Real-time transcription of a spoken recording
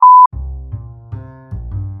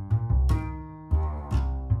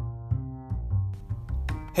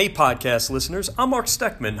Hey podcast listeners, I'm Mark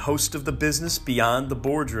Steckman, host of the Business Beyond the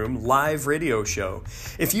Boardroom live radio show.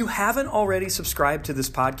 If you haven't already subscribed to this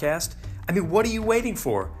podcast, what are you waiting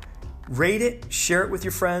for? Rate it, share it with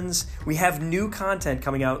your friends. We have new content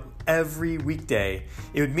coming out every weekday.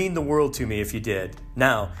 It would mean the world to me if you did.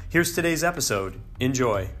 Now, here's today's episode.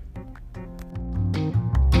 Enjoy.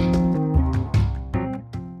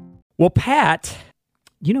 Well, Pat,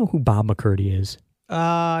 you know who Bob McCurdy is?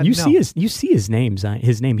 You see his name.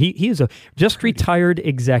 He is a just retired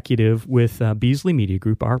executive with Beasley Media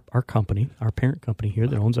Group, our company, our parent company here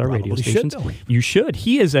that owns our radio stations. You should.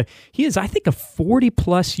 He is I think a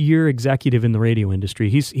 40+ year executive in the radio industry.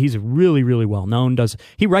 He's really, really well known.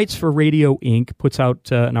 He writes for Radio Inc., puts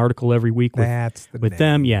out an article every week with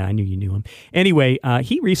them. Yeah, I knew you knew him. Anyway,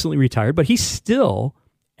 he recently retired, but he still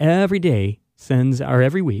every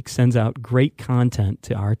week sends out great content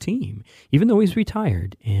to our team, even though he's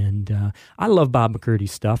retired. And I love Bob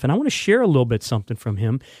McCurdy's stuff, and I want to share a little bit something from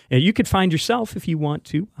him. You could find yourself if you want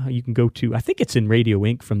to. You can go to, I think it's in Radio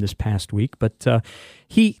Inc. from this past week, but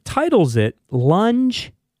he titles it,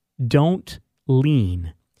 Lunge, Don't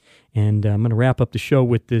Lean. And I'm going to wrap up the show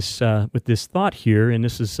with this thought here, and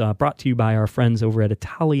this is brought to you by our friends over at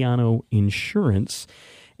Italiano Insurance.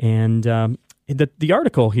 And the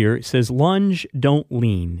article here says, Lunge, don't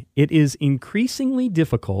lean. It is increasingly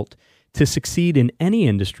difficult to succeed in any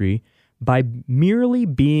industry by merely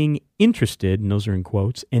being interested, and those are in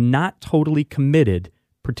quotes, and not totally committed,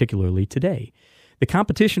 particularly today. The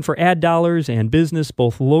competition for ad dollars and business,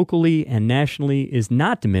 both locally and nationally, is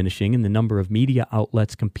not diminishing, and the number of media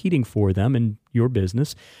outlets competing for them and your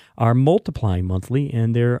business are multiplying monthly,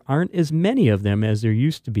 and there aren't as many of them as there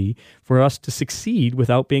used to be for us to succeed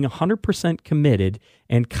without being 100% committed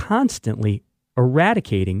and constantly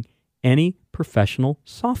eradicating any professional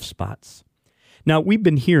soft spots. Now, we've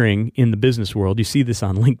been hearing in the business world, you see this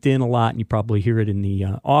on LinkedIn a lot, and you probably hear it in the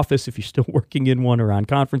office if you're still working in one or on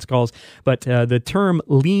conference calls, but the term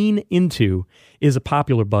lean into is a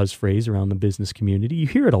popular buzz phrase around the business community. You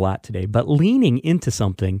hear it a lot today, but leaning into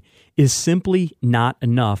something is simply not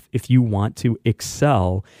enough if you want to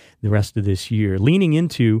excel the rest of this year. Leaning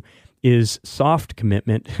into is soft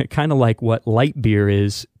commitment, kind of like what light beer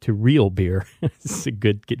is to real beer. It's a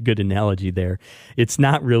good analogy there. It's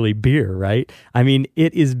not really beer, right?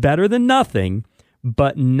 It is better than nothing,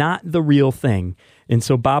 but not the real thing. And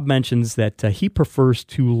so Bob mentions that he prefers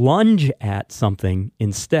to lunge at something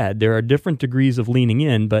instead. There are different degrees of leaning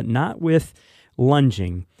in, but not with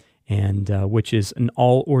lunging, and which is an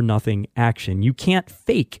all-or-nothing action. You can't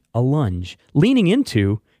fake a lunge. Leaning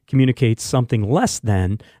into communicates something less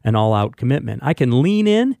than an all-out commitment. I can lean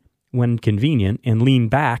in when convenient and lean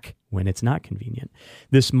back when it's not convenient.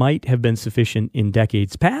 This might have been sufficient in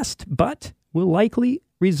decades past, but will likely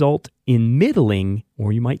result in middling,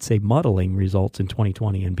 or you might say muddling, results in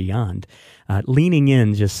 2020 and beyond. Leaning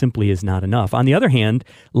in just simply is not enough. On the other hand,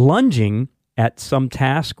 lunging at some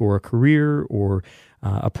task or a career or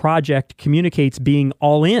a project communicates being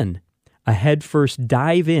all in, a head-first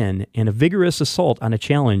dive in, and a vigorous assault on a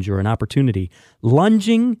challenge or an opportunity.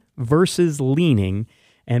 Lunging versus leaning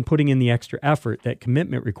and putting in the extra effort that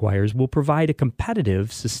commitment requires will provide a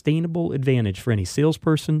competitive, sustainable advantage for any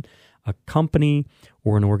salesperson, a company,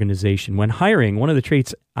 or an organization. When hiring, one of the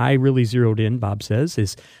traits I really zeroed in, Bob says,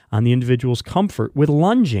 is on the individual's comfort with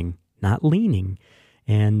lunging, not leaning.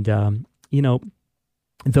 And,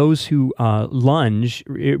 those who lunge,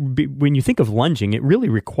 when you think of lunging, it really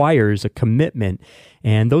requires a commitment.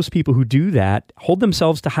 And those people who do that hold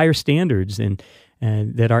themselves to higher standards and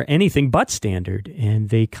that are anything but standard. And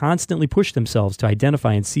they constantly push themselves to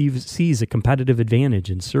identify and seize a competitive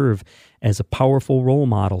advantage and serve as a powerful role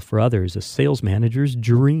model for others, a sales manager's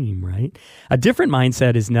dream, right? A different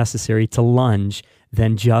mindset is necessary to lunge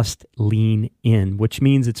than just lean in, which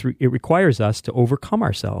means it requires us to overcome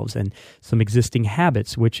ourselves and some existing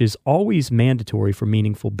habits, which is always mandatory for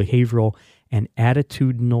meaningful behavioral and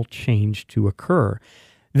attitudinal change to occur.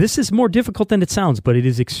 This is more difficult than it sounds, but it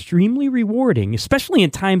is extremely rewarding, especially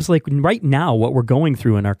in times like right now, what we're going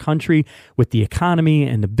through in our country with the economy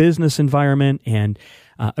and the business environment and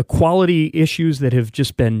equality issues that have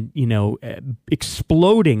just been,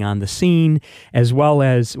 exploding on the scene, as well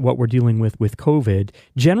as what we're dealing with COVID.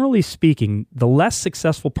 Generally speaking, the less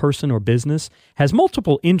successful person or business has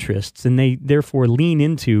multiple interests, and they therefore lean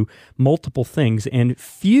into multiple things, and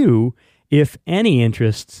few, if any,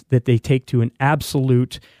 interests that they take to an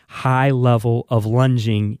absolute high level of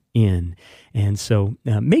lunging in. And so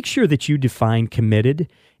make sure that you define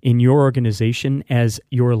committed in your organization as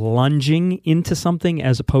you're lunging into something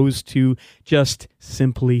as opposed to just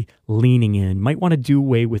simply leaning in. Might want to do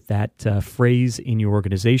away with that phrase in your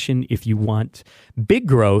organization if you want big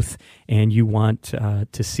growth and you want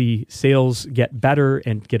to see sales get better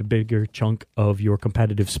and get a bigger chunk of your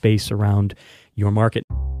competitive space around your market.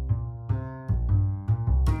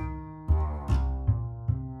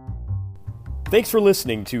 Thanks for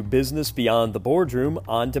listening to Business Beyond the Boardroom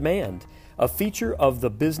on Demand, a feature of the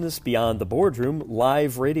Business Beyond the Boardroom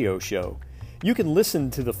live radio show. You can listen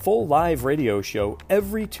to the full live radio show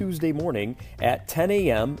every Tuesday morning at 10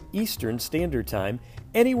 a.m. Eastern Standard Time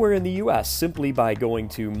anywhere in the U.S. simply by going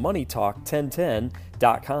to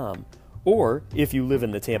moneytalk1010.com. Or, if you live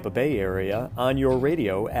in the Tampa Bay area, on your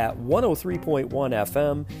radio at 103.1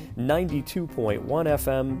 FM, 92.1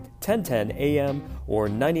 FM, 1010 AM, or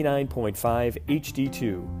 99.5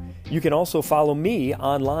 HD2. You can also follow me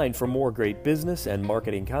online for more great business and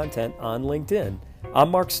marketing content on LinkedIn.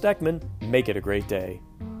 I'm Mark Steckman. Make it a great day.